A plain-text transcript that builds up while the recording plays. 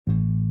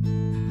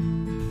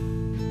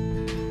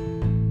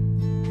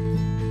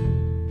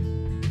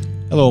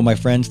Hello, my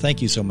friends.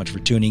 Thank you so much for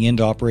tuning in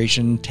to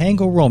Operation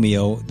Tango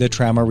Romeo, the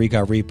Trauma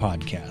Recovery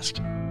Podcast.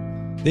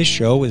 This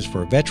show is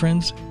for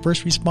veterans,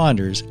 first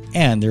responders,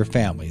 and their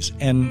families,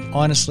 and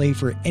honestly,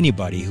 for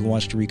anybody who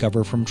wants to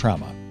recover from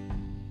trauma.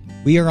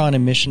 We are on a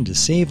mission to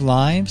save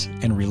lives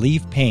and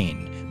relieve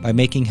pain by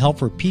making help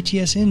for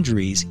PTS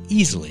injuries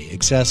easily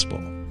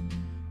accessible.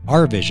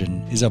 Our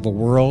vision is of a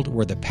world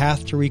where the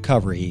path to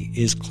recovery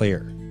is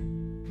clear.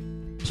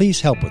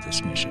 Please help with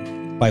this mission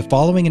by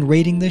following and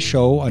rating this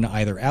show on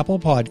either Apple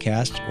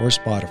Podcasts or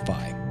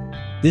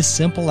Spotify. This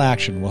simple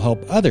action will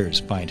help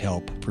others find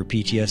help for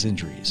PTS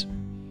injuries.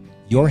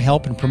 Your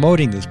help in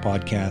promoting this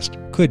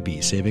podcast could be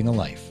saving a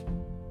life.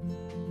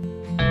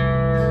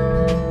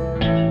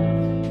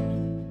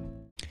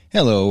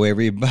 Hello,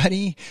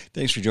 everybody.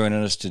 Thanks for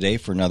joining us today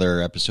for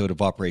another episode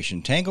of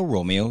Operation Tango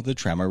Romeo, the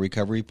Trauma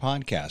Recovery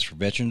Podcast for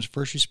veterans,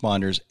 first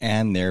responders,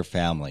 and their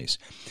families.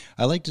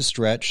 I like to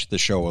stretch the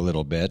show a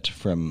little bit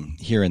from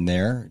here and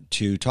there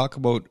to talk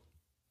about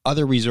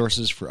other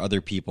resources for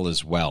other people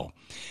as well.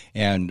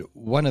 And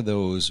one of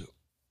those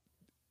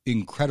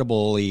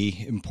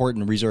incredibly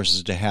important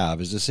resources to have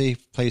is a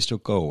safe place to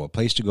go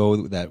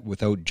that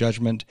without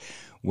judgment,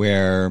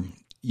 where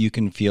you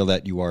can feel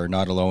that you are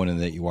not alone and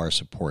that you are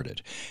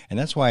supported. And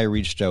that's why I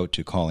reached out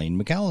to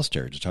Colleen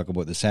McAllister to talk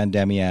about the San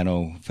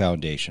Damiano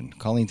Foundation.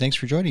 Colleen, thanks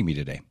for joining me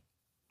today.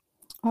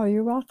 Oh,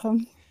 you're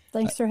welcome.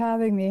 Thanks for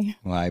having me.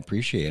 Well, I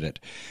appreciate it.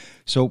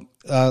 So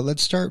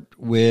let's start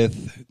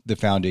with the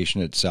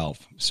foundation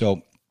itself.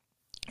 So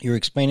you're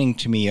explaining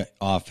to me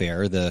off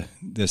air the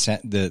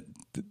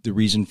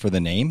reason for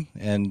the name,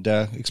 and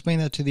explain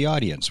that to the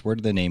audience. Where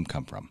did the name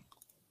come from?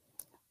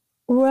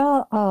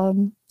 Well,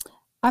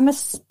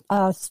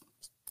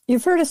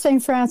 you've heard of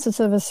St. Francis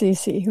of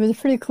Assisi. He was a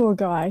pretty cool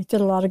guy,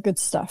 did a lot of good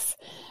stuff.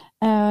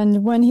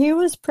 And when he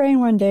was praying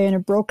one day in a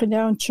broken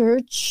down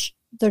church,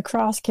 the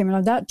cross came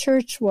out. That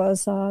church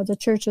was the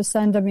Church of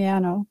San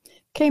Damiano,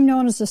 came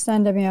known as the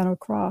San Damiano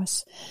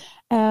Cross.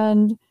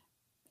 And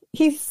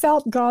he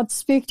felt God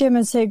speak to him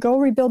and say, go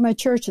rebuild my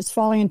church. It's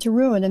falling into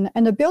ruin.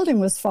 And the building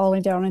was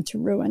falling down into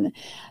ruin.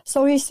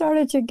 So he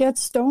started to get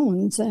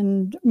stones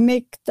and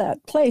make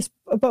that place.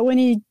 But when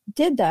he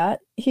did that,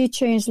 he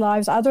changed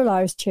lives. Other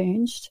lives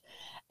changed.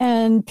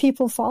 And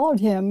people followed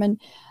him.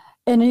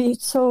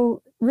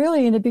 So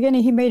really, in the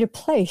beginning, he made a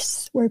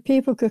place where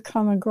people could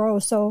come and grow.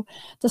 So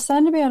the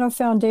San Damiano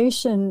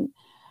Foundation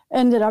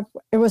ended up,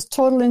 it was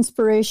total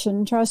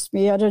inspiration. Trust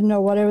me, I didn't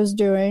know what I was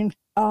doing.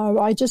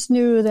 I just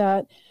knew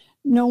that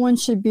no one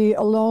should be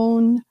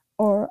alone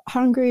or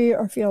hungry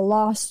or feel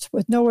lost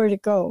with nowhere to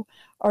go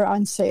or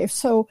unsafe.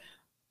 So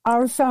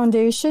our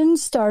foundation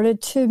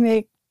started to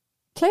make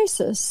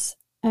places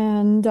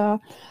and a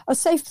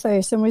safe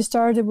place. And we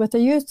started with a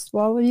youth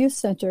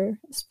center,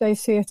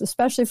 space here,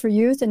 especially for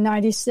youth in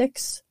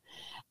 96.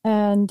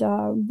 And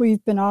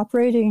we've been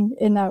operating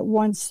in that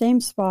one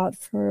same spot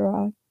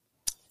for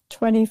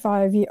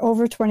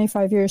over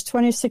 25 years,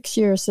 26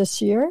 years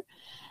this year.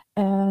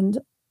 And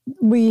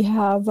we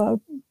have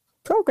a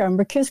program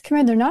where kids come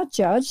in, they're not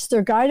judged,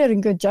 they're guided in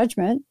good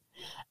judgment,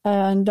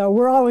 and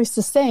we're always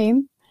the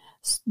same.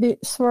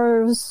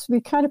 So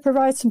we kind of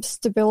provide some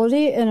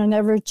stability in an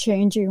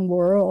ever-changing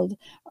world.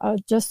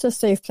 Just a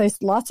safe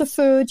place, lots of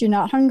food, you're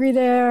not hungry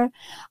there,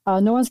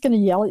 no one's going to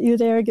yell at you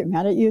there, get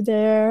mad at you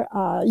there,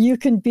 you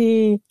can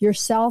be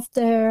yourself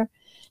there,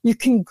 you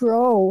can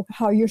grow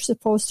how you're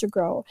supposed to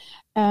grow.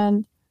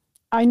 And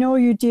I know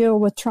you deal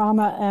with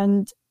trauma,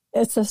 and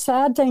it's a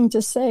sad thing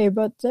to say,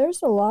 but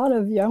there's a lot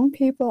of young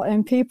people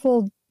and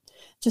people,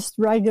 just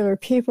regular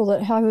people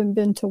that haven't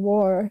been to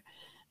war,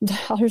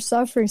 that are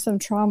suffering some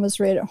traumas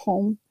right at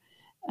home.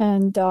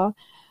 And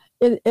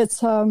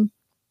it's the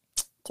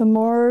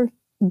more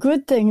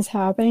good things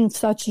happening,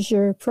 such as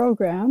your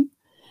program,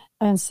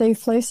 and safe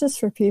places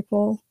for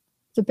people,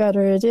 the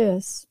better it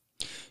is.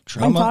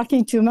 Trauma? I'm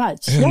talking too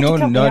much.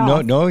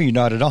 No, you're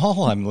not at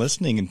all. I'm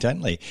listening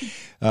intently.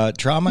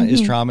 Trauma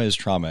is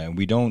trauma, and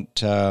we don't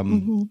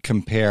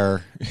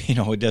compare.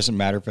 It doesn't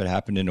matter if it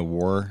happened in a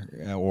war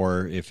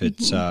or if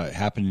it's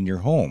happened in your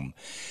home.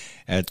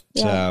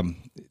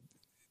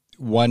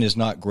 One is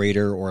not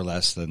greater or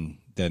less than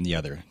the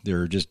other.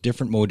 They're just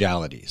different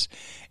modalities,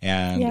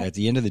 and at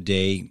the end of the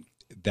day,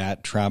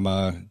 that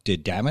trauma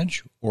did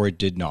damage or it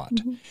did not.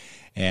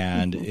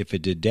 And if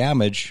it did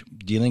damage,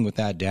 dealing with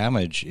that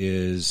damage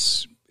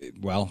is,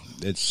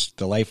 it's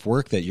the life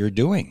work that you're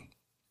doing.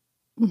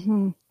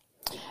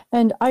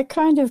 And I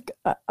call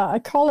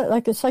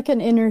it it's like an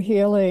inner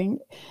healing.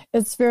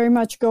 It's very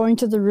much going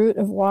to the root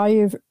of why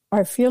you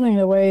are feeling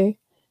the way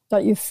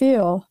that you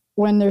feel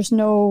when there's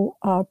no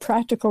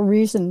practical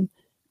reason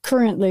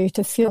currently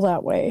to feel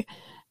that way.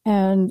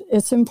 And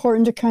it's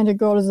important to kind of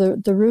go to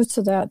the roots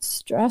of that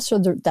stress or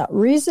that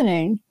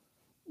reasoning,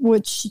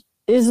 which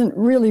isn't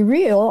really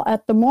real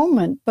at the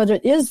moment, but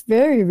it is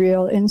very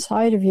real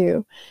inside of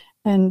you,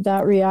 and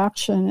that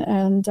reaction.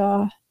 And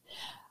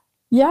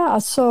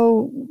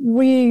so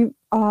we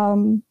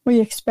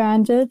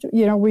expanded.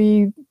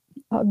 We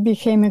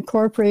became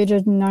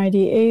incorporated in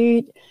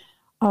 98.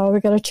 We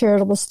got a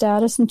charitable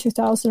status in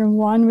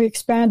 2001. We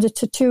expanded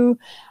to 2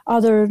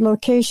 other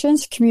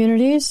locations,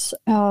 communities,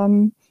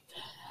 and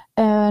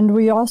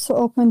we also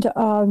opened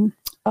a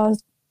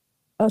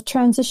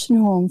transition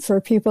home for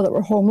people that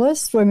were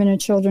homeless, women and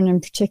children in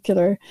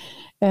particular.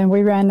 And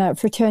we ran that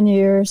for 10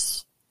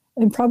 years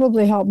and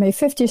probably helped maybe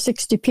 50,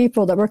 60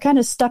 people that were kind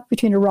of stuck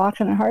between a rock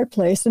and a hard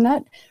place. And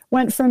that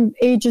went from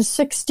ages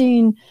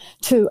 16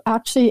 to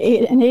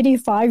actually an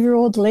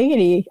 85-year-old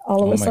lady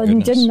all of a sudden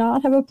did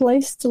not have a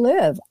place to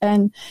live.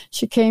 And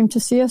she came to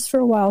see us for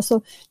a while.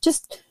 So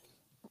just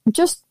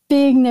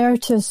being there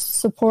to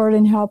support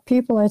and help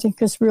people, I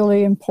think, is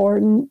really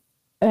important.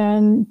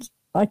 And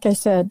like I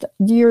said,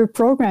 your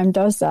program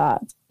does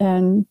that.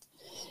 And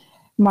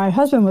my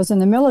husband was in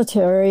the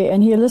military,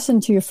 and he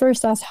listened to you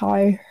first. That's how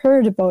I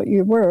heard about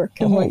your work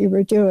and what you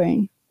were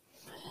doing.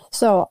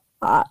 So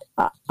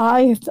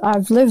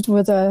I've lived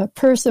with a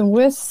person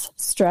with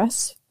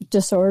stress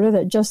disorder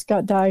that just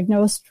got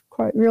diagnosed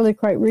quite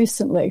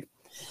recently.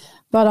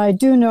 But I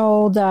do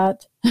know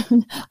that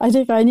I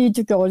think I need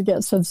to go and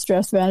get some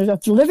stress management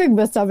after living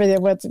with somebody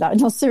that went through that.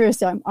 No,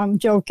 seriously, I'm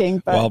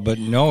joking. But but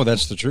no,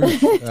 that's the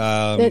truth.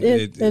 It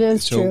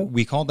is so true. So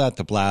we call that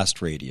the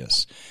blast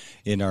radius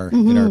in our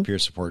peer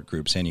support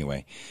groups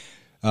anyway.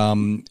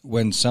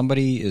 When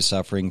somebody is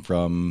suffering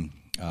from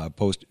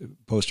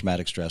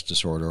post-traumatic stress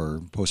disorder,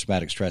 or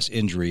post-traumatic stress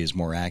injury is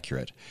more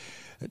accurate,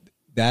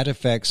 that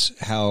affects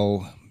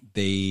how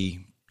they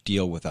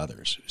deal with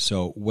others.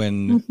 So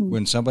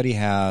when somebody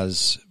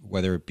has,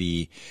 whether it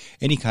be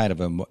any kind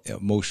of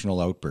emotional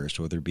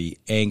outburst, whether it be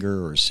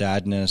anger or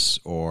sadness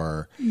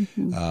or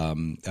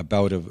a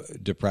bout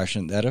of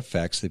depression, that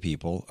affects the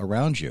people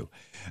around you.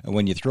 And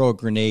when you throw a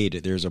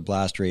grenade, there's a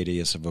blast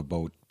radius of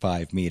about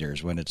 5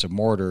 meters. When it's a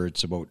mortar,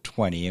 it's about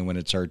 20. And when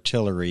it's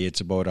artillery,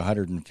 it's about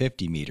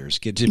 150 meters,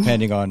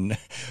 depending on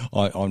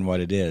what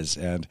it is.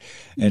 And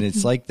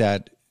it's like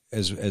that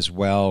as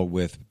well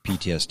with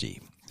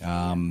PTSD.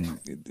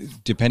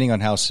 Depending on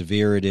how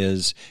severe it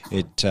is,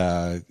 it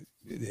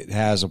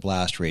has a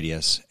blast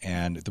radius,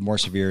 and the more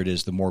severe it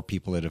is, the more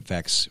people it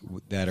affects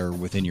that are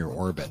within your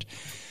orbit.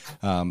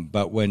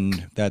 But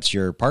when that's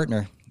your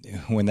partner,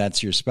 when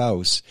that's your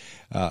spouse,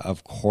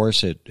 of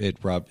course it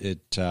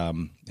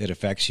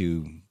affects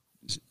you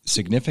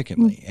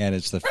significantly, and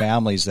it's the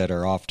families that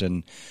are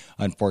often,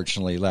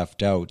 unfortunately,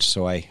 left out.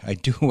 So I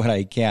do what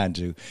I can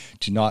to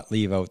not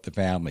leave out the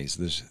families.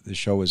 The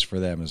show is for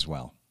them as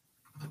well.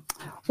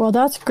 Well,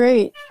 that's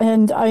great.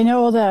 And I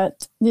know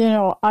that,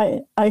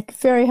 I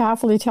very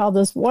happily tell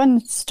this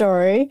one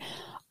story.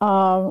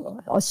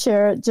 I'll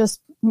share it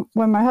just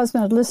when my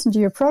husband had listened to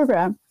your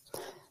program.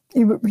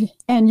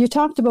 And you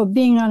talked about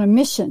being on a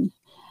mission.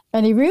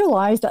 And he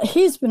realized that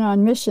he's been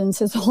on missions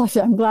his whole life.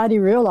 I'm glad he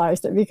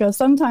realized it, because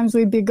sometimes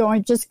we'd be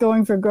going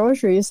for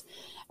groceries,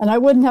 and I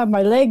wouldn't have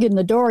my leg in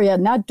the door yet,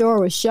 and that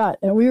door was shut.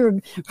 And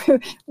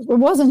it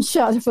wasn't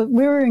shut, but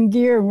we were in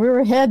gear, and we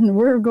were heading,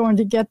 we were going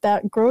to get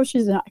that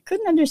groceries. And I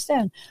couldn't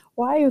understand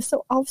why it was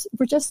so,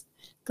 we're just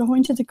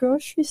going to the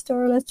grocery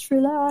store, let's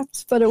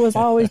relax. But it was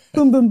always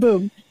boom, boom,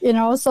 boom,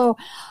 so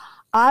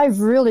I've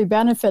really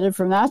benefited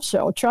from that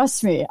show.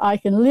 Trust me, I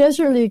can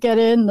leisurely get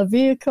in the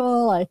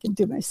vehicle. I can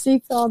do my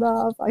seatbelt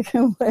off. I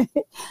can wait.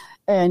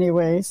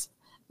 Anyways,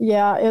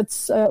 yeah,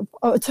 it's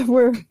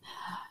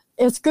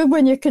good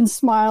when you can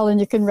smile and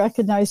you can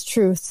recognize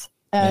truth.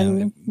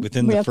 And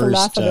within we the have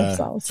first, to laugh at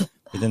ourselves.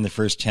 Within the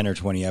first 10 or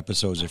 20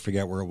 episodes, I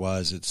forget where it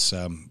was, it's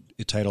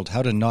titled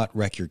 "How to Not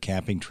Wreck Your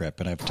Camping Trip,"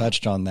 and I've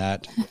touched on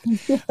that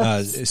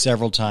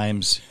several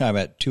times. I'm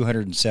at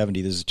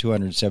 270. This is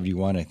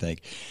 271, I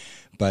think.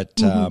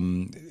 But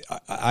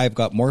I've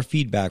got more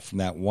feedback from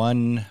that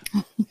one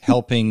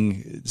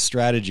helping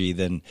strategy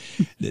than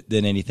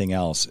anything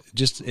else.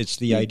 Just it's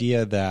the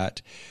idea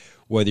that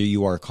whether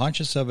you are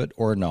conscious of it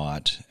or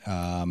not,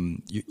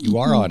 you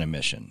are on a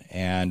mission.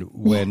 And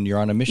when you're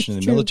on a mission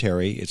in the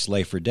military, it's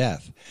life or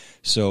death.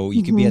 So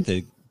you could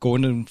be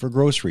going in for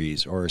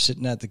groceries or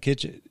sitting at the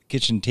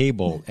kitchen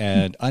table,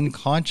 and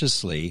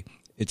unconsciously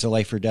it's a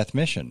life or death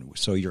mission.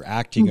 So you're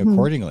acting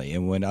accordingly.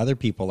 And when other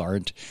people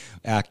aren't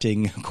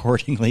acting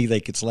accordingly,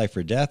 like it's life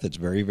or death, it's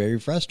very, very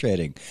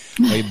frustrating.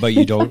 But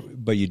you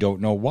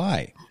don't know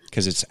why,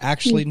 because it's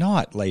actually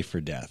not life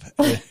or death.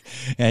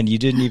 And you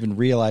didn't even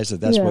realize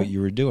that that's what you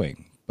were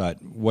doing.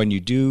 But when you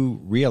do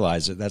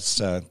realize it, that's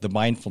the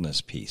mindfulness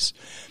piece.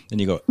 Then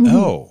you go,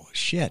 oh,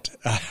 shit,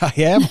 I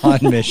am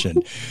on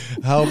mission.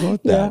 How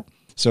about that?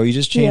 So you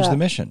just change the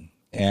mission.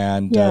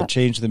 And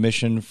change the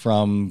mission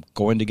from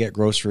going to get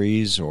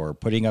groceries or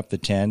putting up the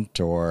tent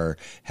or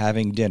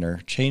having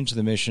dinner. Change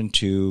the mission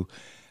to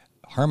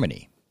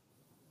harmony.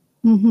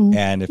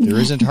 And if there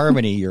isn't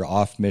harmony, you're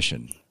off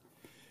mission.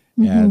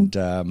 And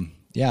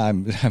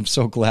I'm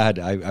so glad.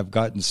 I've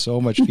gotten so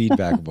much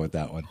feedback about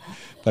that one,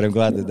 but I'm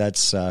glad that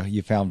that's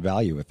you found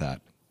value with that.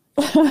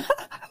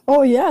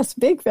 Oh, yes,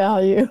 big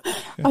value.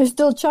 I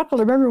still chuckle.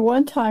 I remember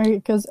one time,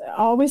 because I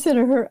always said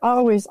to her,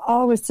 always,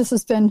 this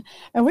has been,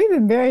 and we've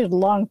been married a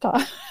long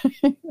time.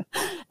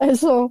 And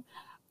so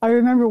I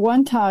remember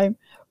one time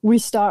we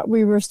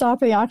were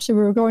stopping. Actually,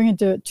 we were going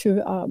into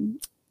to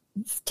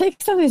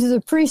take something to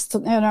the priest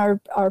in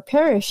our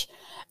parish,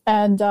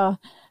 and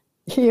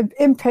he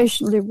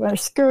impatiently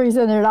scurries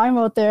in there, and I'm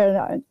out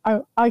there,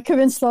 and I come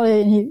in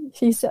slowly, and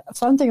he said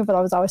something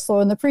about I was slow,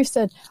 and the priest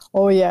said,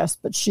 "Oh yes,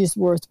 but she's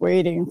worth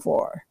waiting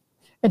for."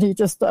 And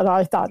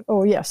I thought,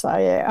 "Oh yes,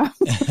 I am."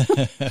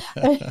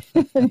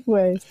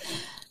 Anyways,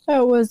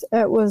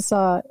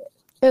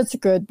 it's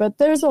good, but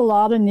there's a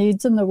lot of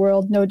needs in the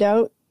world, no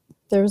doubt.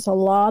 There's a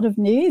lot of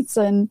needs,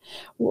 and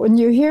when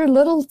you hear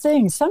little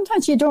things,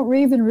 sometimes you don't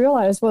even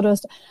realize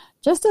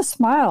just a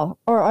smile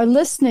or a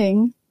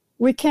listening.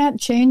 We can't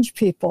change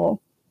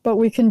people, but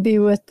we can be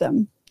with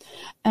them.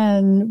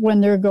 And when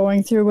they're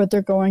going through what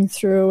they're going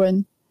through,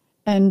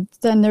 and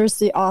then there's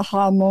the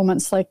aha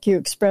moments like you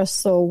expressed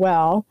so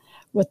well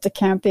with the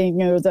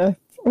camping or the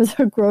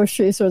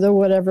groceries or the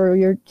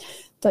whatever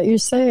that you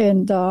say.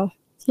 And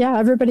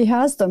everybody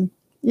has them,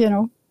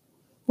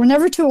 We're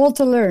never too old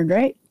to learn,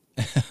 right?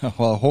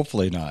 Well,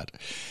 hopefully not.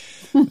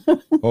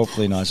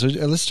 Hopefully not. So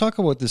let's talk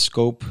about the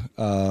scope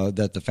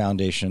that the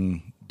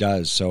foundation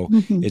does. So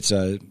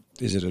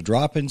is it a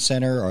drop-in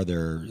center? Are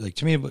there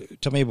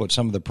tell me about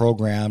some of the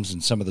programs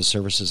and some of the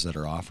services that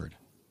are offered?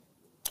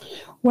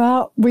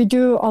 Well, we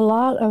do a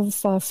lot of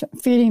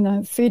feeding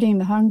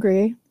the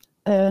hungry,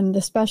 and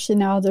especially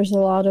now there's a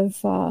lot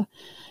of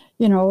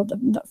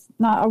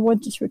not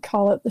what did you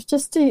call it? It's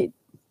just the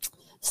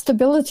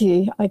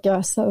stability, I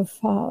guess, of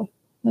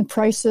the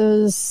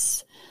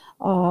prices,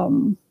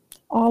 all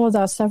of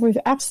that stuff. We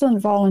have excellent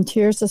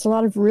volunteers. There's a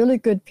lot of really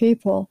good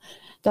people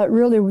that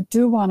really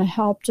do want to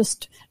help,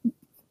 just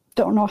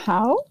don't know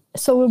how.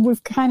 So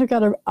we've kind of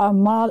got a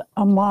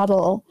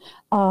model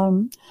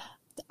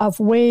of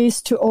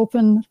ways to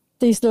open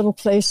these little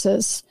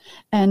places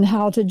and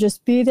how to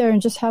just be there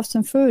and just have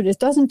some food. It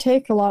doesn't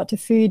take a lot to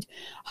feed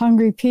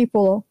hungry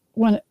people,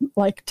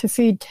 to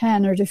feed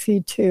 10 or to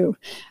feed 2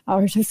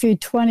 or to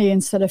feed 20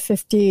 instead of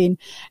 15.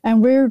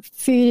 And we're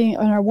feeding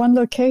on our one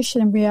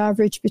location, we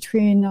average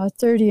between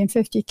 30 and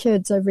 50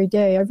 kids every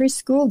day, every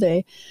school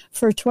day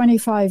for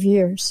 25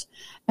 years.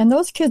 And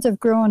those kids have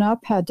grown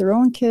up, had their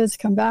own kids,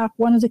 come back.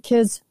 One of the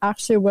kids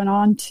actually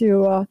went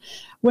through a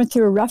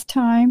rough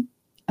time,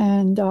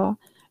 and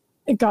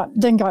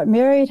got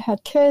married,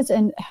 had kids,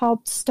 and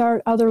helped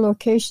start other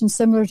locations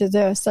similar to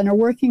this, and are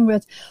working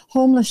with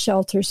homeless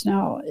shelters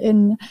now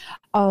in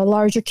a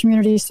larger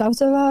community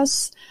south of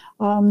us.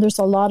 There's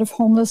a lot of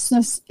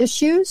homelessness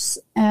issues,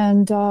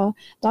 and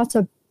that's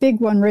a big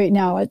one right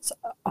now. It's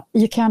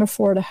you can't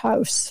afford a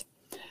house.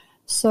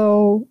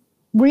 So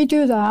we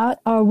do that.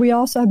 We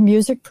also have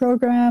music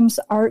programs,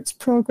 arts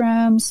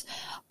programs,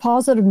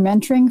 positive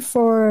mentoring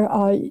for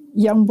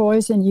young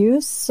boys and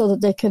youth, so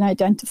that they can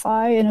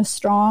identify in a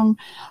strong,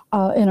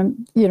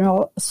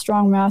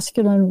 strong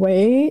masculine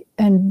way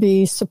and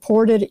be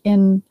supported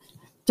in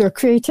their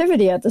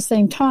creativity at the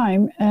same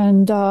time.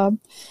 And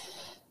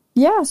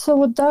so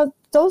with that,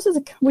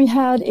 we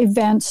had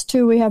events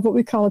too. We have what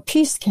we call a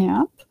peace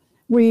camp.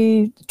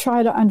 We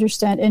try to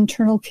understand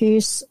internal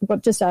peace.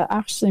 What does that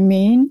actually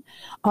mean?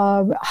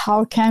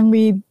 How can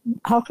we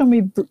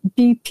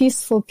be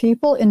peaceful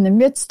people in the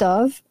midst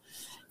of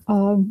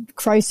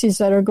crises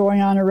that are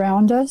going on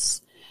around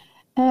us?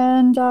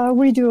 And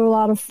we do a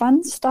lot of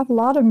fun stuff, a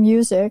lot of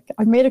music.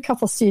 I made a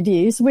couple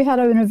CDs. We had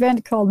an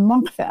event called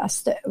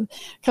Monkfest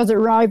because it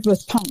rhymed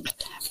with punk.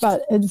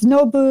 But it's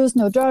no booze,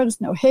 no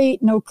drugs, no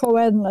hate, no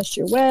co-ed unless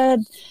you're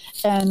wed.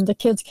 And the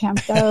kids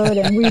camped out,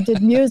 and we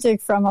did music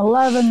from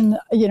 11,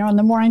 in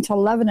the morning till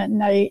 11 at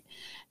night.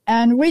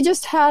 And we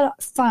just had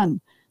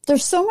fun.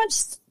 There's so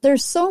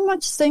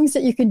much things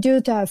that you can do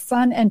to have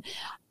fun. And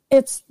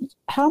it's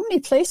how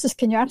many places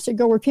can you actually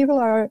go where people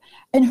are,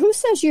 and who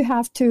says you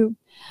have to?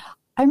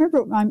 I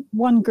remember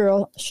one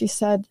girl, she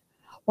said,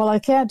 "Well, I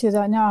can't do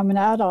that now. I'm an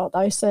adult."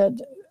 I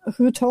said,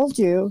 "Who told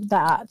you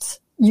that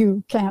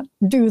you can't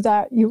do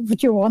that? You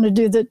want to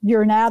do that?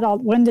 You're an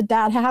adult. When did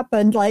that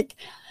happen?"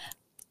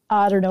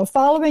 I don't know,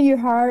 following your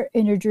heart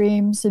and your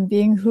dreams and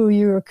being who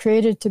you were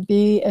created to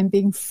be and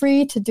being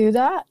free to do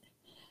that,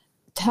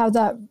 to have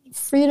that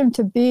freedom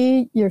to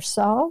be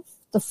yourself,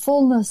 the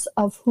fullness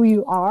of who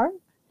you are,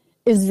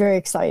 is very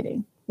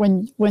exciting.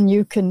 When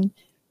you can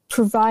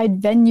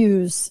provide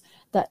venues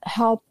that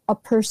help a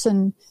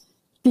person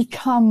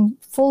become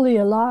fully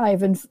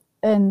alive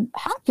and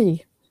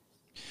happy,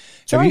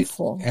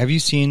 joyful. Have you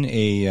seen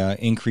a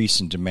increase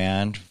in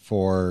demand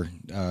for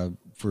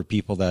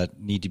people that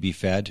need to be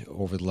fed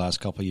over the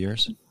last couple of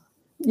years?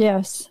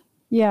 Yes,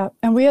 yeah,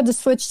 and we had to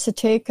switch to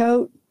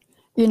takeout,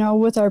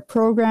 with our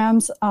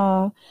programs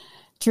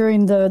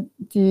during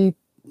the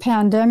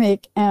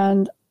pandemic,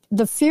 and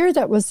the fear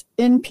that was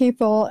in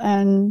people,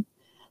 and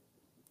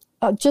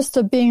just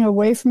the being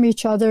away from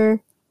each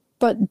other.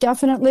 But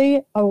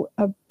definitely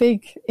a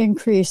big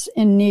increase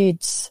in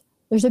needs.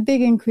 There's a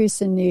big increase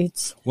in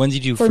needs. When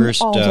did you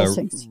first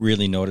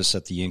really notice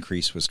that the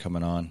increase was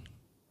coming on?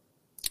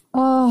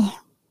 Well,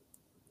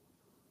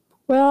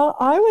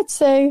 I would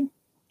say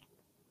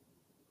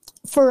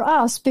for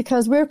us,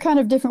 because we're kind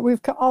of different,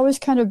 we've always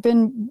kind of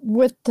been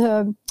with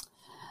the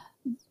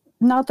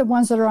not the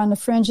ones that are on the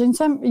fringe. And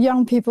some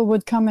young people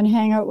would come and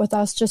hang out with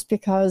us just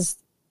because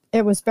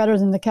it was better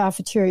than the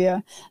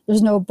cafeteria.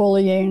 There's no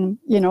bullying.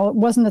 It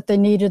wasn't that they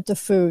needed the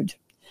food.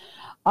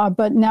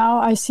 But now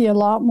I see a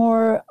lot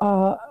more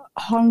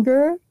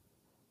hunger,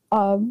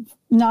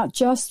 not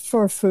just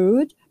for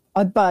food,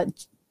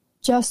 but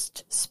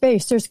just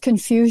space. There's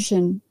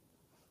confusion.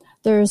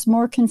 There's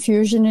more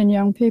confusion in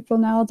young people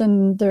now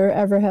than there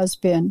ever has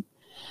been.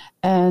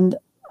 And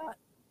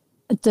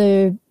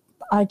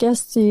I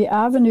guess the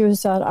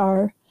avenues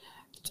that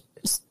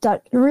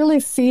really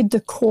feed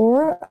the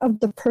core of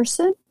the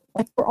person,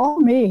 like we're all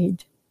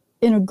made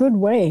in a good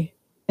way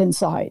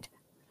inside,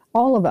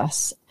 all of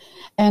us.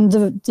 And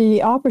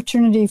the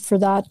opportunity for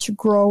that to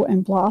grow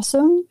and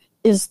blossom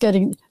is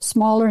getting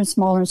smaller and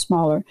smaller and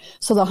smaller.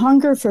 So the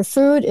hunger for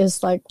food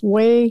is like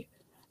way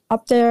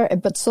up there,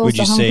 but so is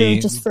the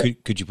hunger just for...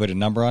 Could you put a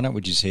number on it?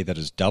 Would you say that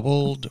has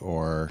doubled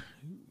or...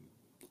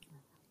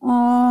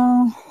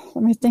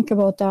 Let me think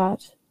about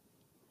that.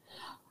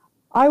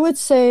 I would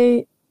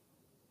say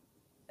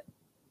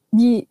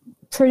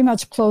pretty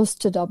much close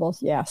to double,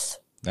 yes.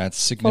 That's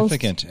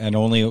significant. And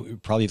only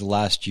probably the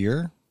last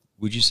year,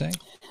 would you say?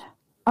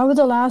 Over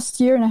the last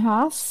year and a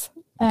half.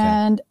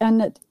 Okay.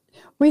 And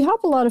we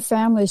help a lot of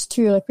families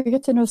too. Like we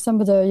get to know some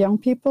of the young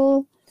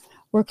people.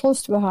 We're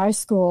close to a high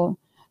school.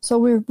 So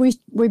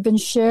we've been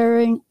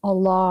sharing a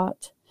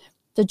lot.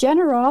 The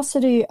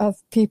generosity of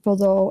people,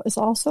 though, has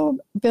also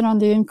been on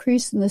the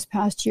increase in this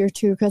past year,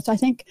 too, because I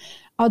think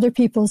other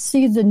people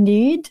see the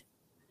need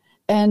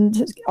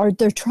and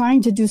they're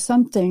trying to do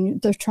something.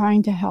 They're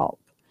trying to help.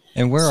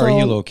 And where are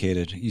you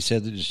located? You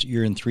said that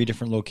you're in 3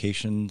 different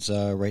locations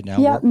right now.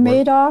 Yeah,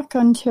 Madoc,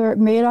 Ontario.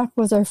 Madoc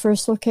was our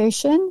first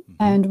location,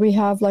 and we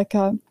have like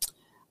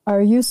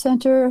our youth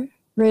center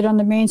right on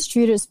the main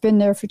street. It's been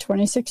there for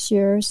 26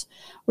 years.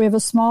 We have a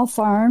small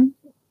farm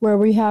where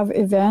we have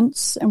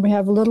events, and we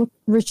have a little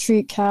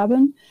retreat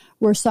cabin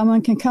where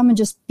someone can come and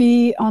just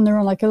be on their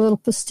own, like a little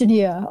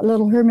Pustinia, a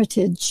little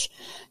hermitage,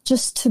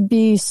 just to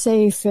be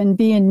safe and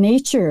be in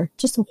nature,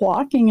 just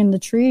walking in the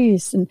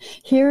trees and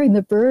hearing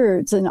the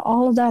birds and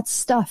all of that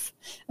stuff.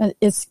 And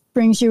it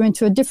brings you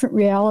into a different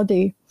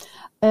reality.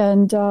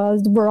 And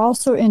we're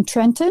also in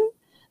Trenton.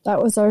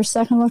 That was our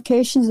second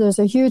location. There's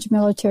a huge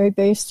military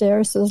base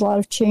there, so there's a lot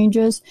of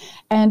changes.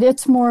 And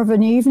it's more of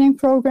an evening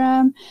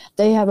program.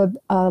 They have a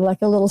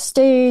little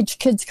stage.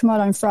 Kids come out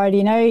on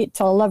Friday night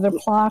till 11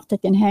 o'clock. They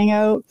can hang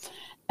out.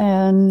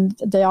 And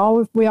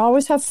we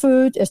always have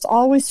food. It's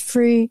always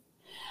free.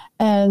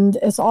 And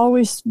it's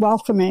always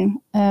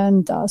welcoming.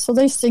 And so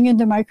they sing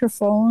into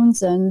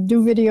microphones and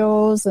do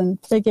videos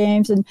and play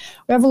games. And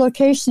we have a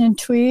location in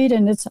Tweed,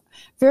 and it's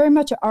very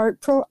much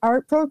art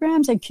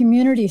programs and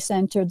community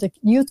center. The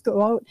youth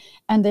go out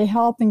and they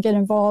help and get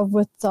involved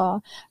with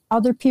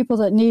other people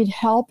that need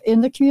help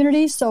in the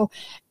community. So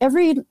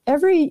every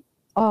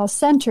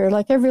center,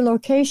 like every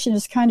location,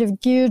 is kind of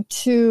geared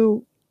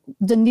to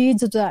the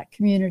needs of that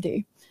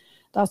community.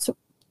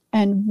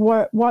 And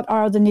what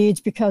are the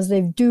needs? Because they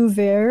do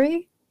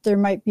vary. There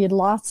might be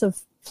lots of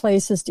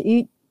places to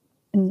eat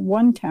in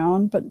one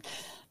town, but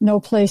no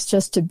place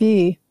just to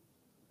be.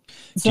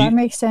 Does that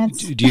make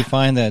sense? Do you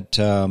find that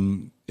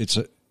it's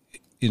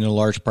in a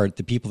large part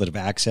the people that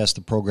have accessed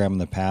the program in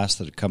the past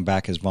that have come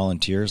back as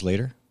volunteers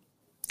later?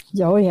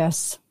 Oh,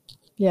 yes.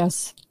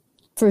 Yes,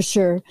 for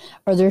sure.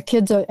 Or their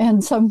kids,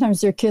 and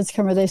sometimes their kids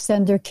come or they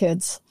send their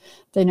kids.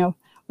 They know.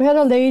 We had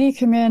a lady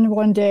come in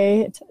one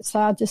day, it's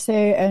sad to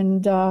say,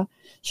 and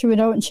she went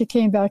out and she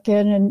came back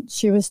in and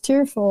she was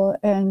tearful.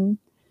 And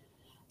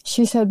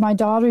she said,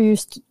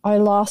 I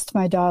lost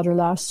my daughter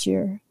last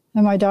year.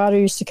 And my daughter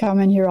used to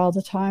come in here all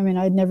the time and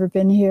I'd never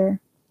been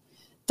here.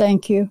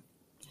 Thank you.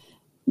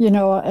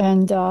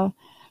 And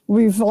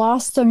we've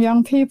lost some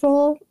young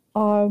people.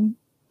 And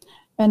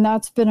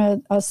that's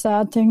been a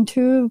sad thing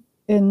too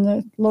in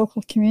the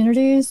local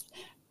communities.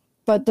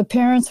 But the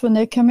parents, when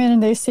they come in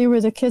and they see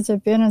where the kids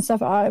have been and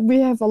stuff,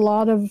 we have a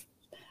lot of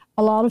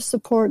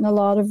support and a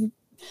lot of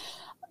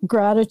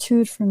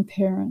gratitude from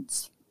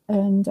parents,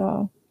 and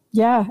and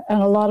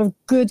a lot of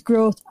good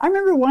growth. I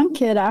remember one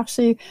kid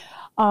actually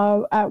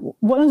at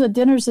one of the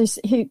dinners,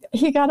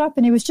 he got up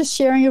and he was just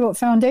sharing about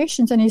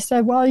foundations, and he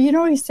said, "Well,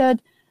 he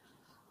said,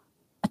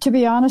 to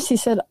be honest, he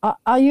said,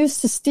 I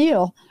used to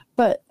steal,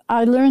 but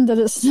I learned that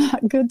it's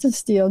not good to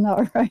steal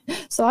now, right?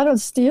 So I don't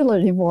steal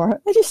anymore."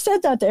 And he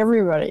said that to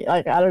everybody.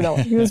 Like, I don't know,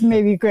 he was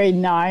maybe grade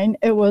 9.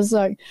 It was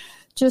like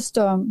just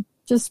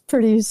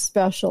pretty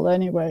special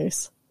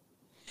anyways.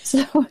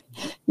 So,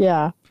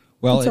 yeah.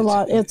 Well,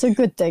 it's a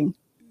good thing.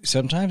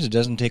 Sometimes it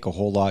doesn't take a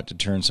whole lot to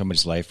turn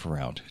somebody's life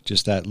around.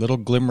 Just that little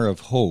glimmer of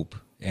hope,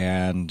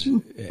 and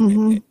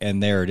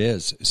there it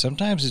is.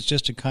 Sometimes it's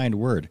just a kind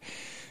word.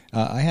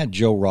 I had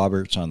Joe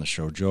Roberts on the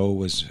show. Joe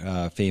was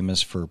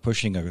famous for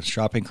pushing a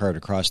shopping cart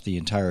across the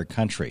entire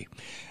country,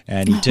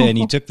 and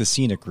he took the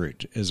scenic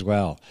route as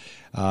well,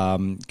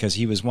 because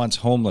he was once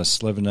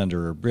homeless living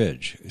under a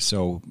bridge.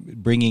 So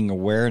bringing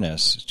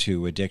awareness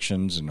to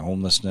addictions and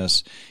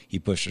homelessness, he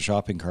pushed a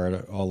shopping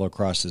cart all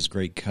across this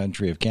great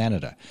country of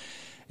Canada.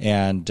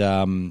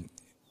 And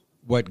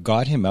what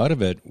got him out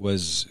of it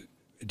was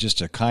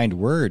just a kind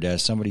word,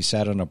 as somebody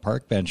sat on a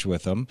park bench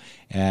with him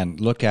and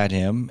looked at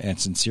him and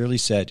sincerely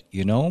said,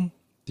 you know,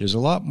 there's a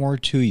lot more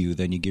to you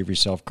than you give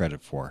yourself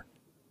credit for.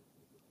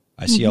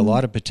 I see a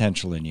lot of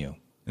potential in you.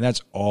 And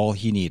that's all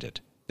he needed.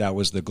 That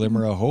was the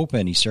glimmer of hope,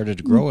 and he started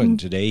to grow, and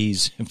today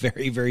he's a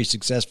very, very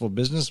successful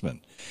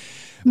businessman.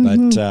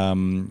 But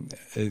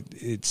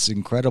it's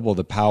incredible,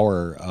 the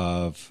power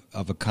of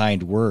a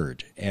kind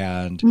word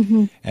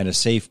and a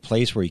safe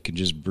place where you can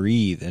just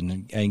breathe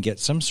and get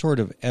some sort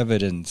of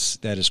evidence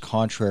that is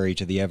contrary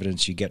to the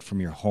evidence you get from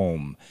your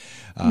home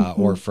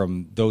or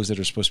from those that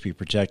are supposed to be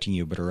protecting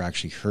you but are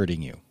actually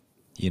hurting you.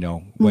 You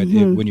know,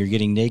 when you're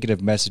getting negative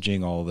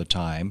messaging all the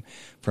time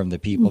from the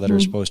people that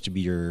are supposed to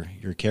be your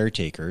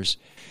caretakers,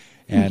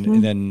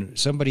 and then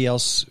somebody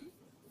else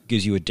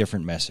gives you a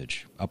different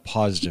message, a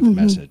positive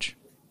message.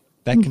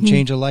 That can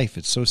change a life.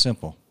 It's so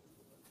simple.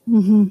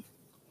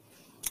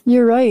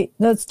 You're right.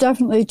 That's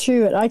definitely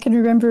true. I can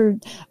remember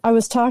I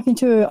was talking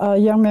to a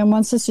young man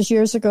once, this is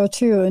years ago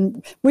too,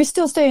 and we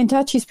still stay in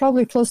touch. He's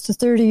probably close to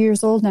 30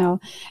 years old now.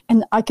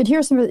 And I could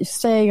hear somebody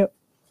say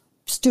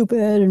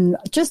stupid and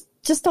just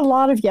a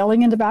lot of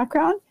yelling in the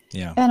background.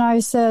 Yeah. And I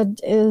said,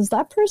 is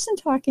that person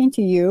talking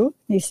to you?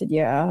 He said,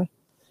 yeah.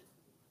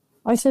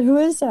 I said, who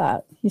is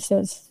that? He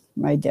says,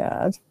 my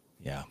dad.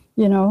 Yeah.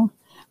 You know,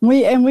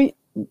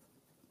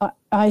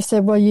 I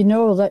said, well, you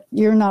know that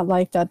you're not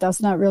like that.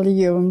 That's not really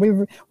you.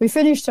 And we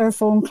finished our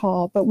phone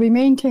call, but we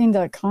maintained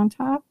that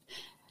contact.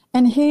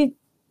 And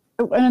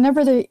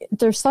whenever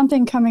there's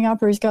something coming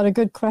up or he's got a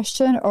good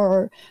question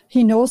or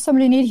he knows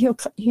somebody needs,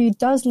 he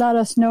does let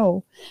us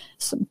know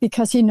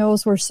because he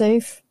knows we're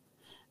safe.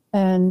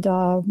 And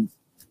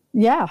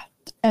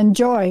and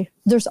joy.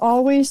 There's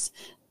always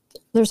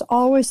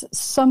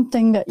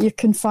something that you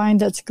can find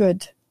that's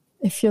good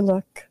if you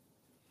look.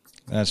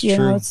 That's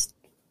true.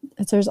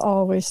 There's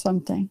always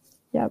something.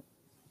 Yep.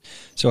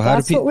 So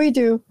that's what we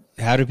do.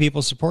 How do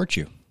people support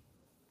you?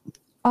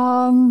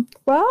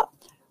 Well,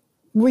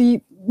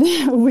 we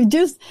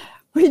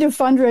do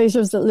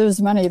fundraisers that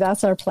lose money.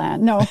 That's our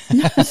plan. No,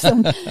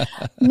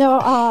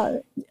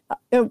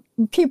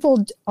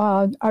 people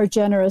are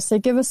generous. They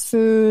give us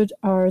food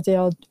or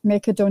they'll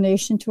make a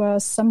donation to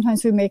us.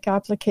 Sometimes we make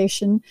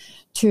application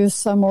to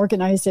some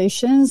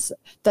organizations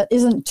that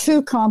isn't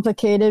too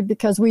complicated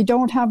because we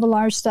don't have a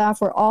large staff.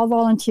 We're all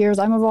volunteers.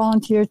 I'm a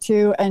volunteer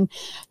too. And,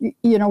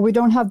 you know, we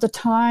don't have the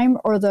time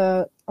or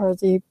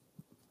the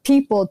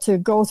people to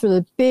go through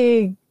the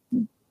big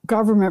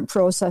government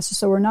processes.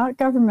 So we're not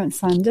government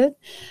funded.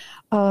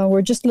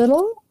 We're just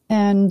little.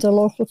 And the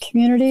local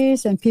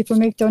communities and people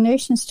make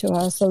donations to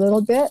us a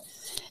little bit.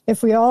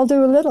 If we all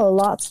do a little, a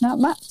lot's not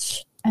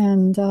much.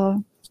 And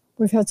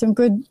we've had some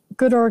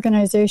good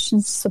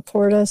organizations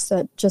support us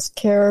that just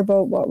care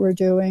about what we're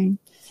doing.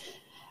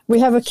 We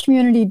have a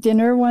community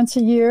dinner once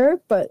a year,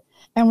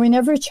 and we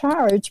never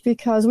charge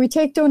because we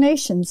take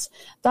donations.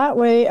 That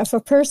way, if a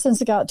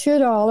person's got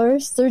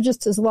 $2, they're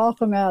just as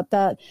welcome at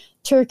that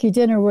turkey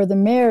dinner where the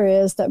mayor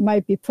is that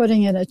might be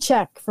putting in a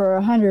check for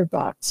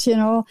 $100, you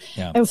know?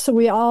 Yeah. And so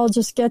we all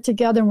just get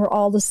together and we're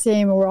all the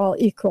same and we're all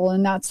equal,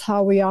 and that's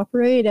how we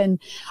operate. And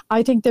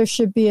I think there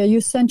should be a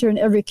youth center in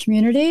every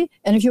community.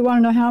 And if you want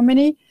to know how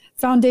many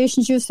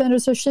foundations youth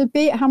centers there should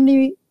be, how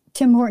many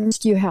Tim Hortons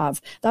do you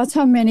have? That's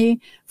how many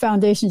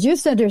foundations youth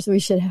centers we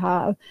should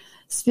have.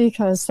 It's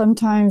because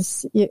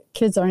sometimes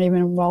kids aren't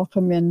even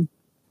welcome in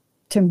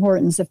Tim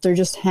Hortons if they're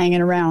just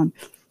hanging around.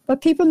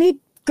 But people need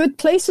good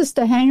places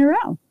to hang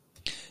around.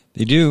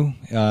 They do.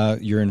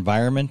 Your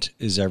environment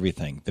is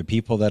everything. The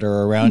people that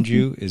are around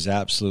you is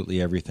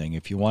absolutely everything.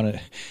 If you want to,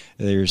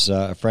 there's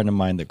a friend of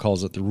mine that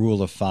calls it the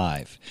rule of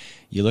 5.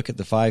 You look at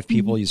the 5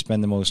 people you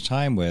spend the most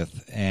time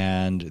with,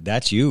 and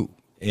that's you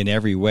in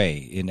every way,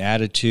 in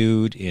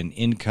attitude, in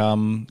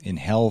income, in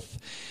health.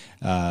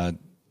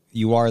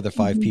 You are the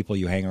 5 people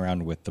you hang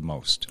around with the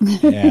most.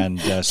 And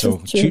so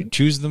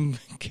choose them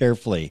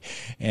carefully.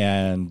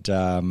 And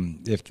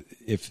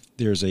if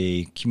there's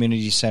a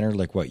community center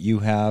like what you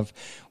have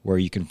where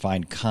you can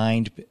find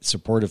kind,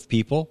 supportive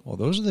people, well,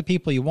 those are the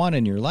people you want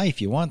in your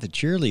life. You want the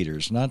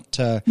cheerleaders, not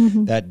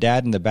that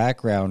dad in the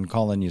background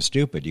calling you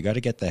stupid. You got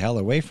to get the hell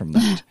away from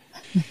that.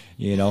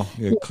 You know,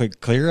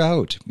 clear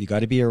out. You got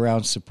to be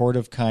around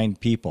supportive, kind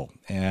people.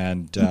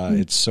 And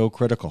it's so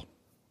critical.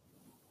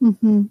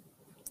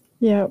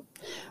 Yeah.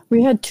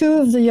 We had 2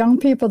 of the young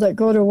people that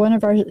go to one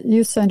of our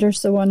youth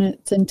centers, the one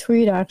that's in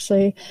Tweed,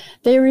 actually.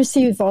 They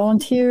received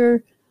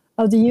Volunteer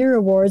of the Year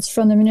awards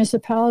from the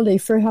municipality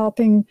for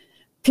helping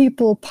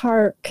people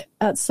park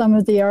at some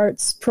of the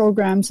arts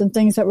programs and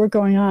things that were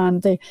going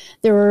on. They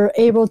were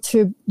able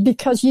to,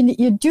 because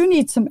you do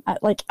need some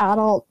like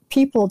adult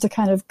people to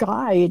kind of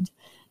guide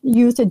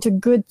youth into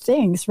good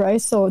things,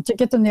 right? So to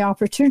get them the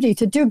opportunity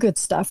to do good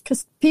stuff,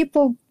 because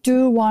people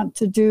do want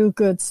to do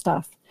good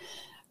stuff.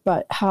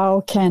 But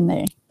how can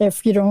they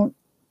if you don't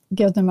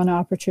give them an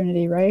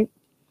opportunity, right?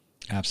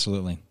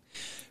 Absolutely.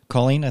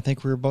 Colleen, I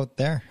think we're about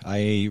there.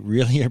 I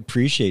really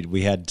appreciate it.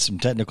 We had some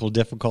technical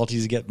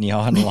difficulties getting you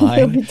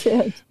online. We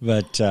did.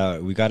 But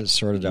we got it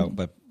sorted out.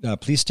 But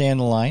please stay on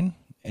the line,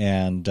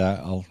 and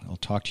I'll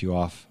talk to you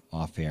off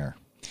air.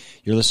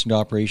 You're listening to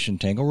Operation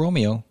Tango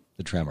Romeo,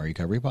 the Trauma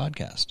Recovery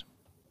Podcast.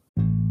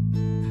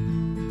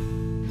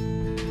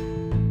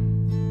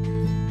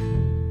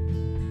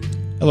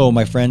 Hello,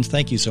 my friends.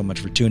 Thank you so much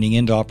for tuning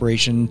in to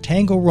Operation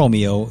Tango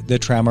Romeo, the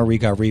Trauma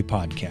Recovery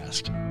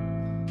Podcast.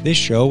 This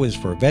show is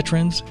for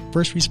veterans,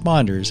 first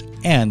responders,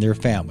 and their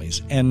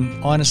families, and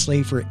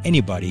honestly, for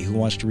anybody who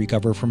wants to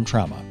recover from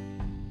trauma.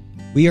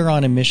 We are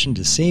on a mission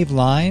to save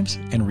lives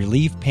and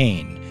relieve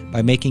pain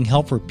by making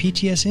help for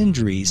PTS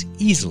injuries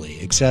easily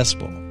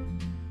accessible.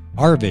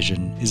 Our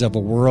vision is of a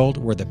world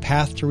where the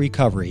path to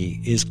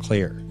recovery is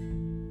clear.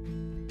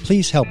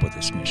 Please help with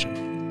this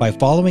mission by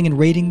following and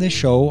rating this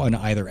show on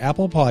either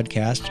Apple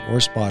Podcasts or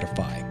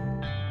Spotify.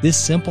 This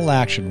simple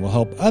action will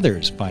help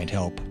others find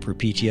help for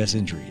PTS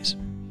injuries.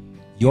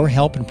 Your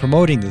help in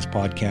promoting this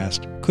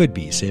podcast could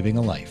be saving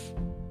a life.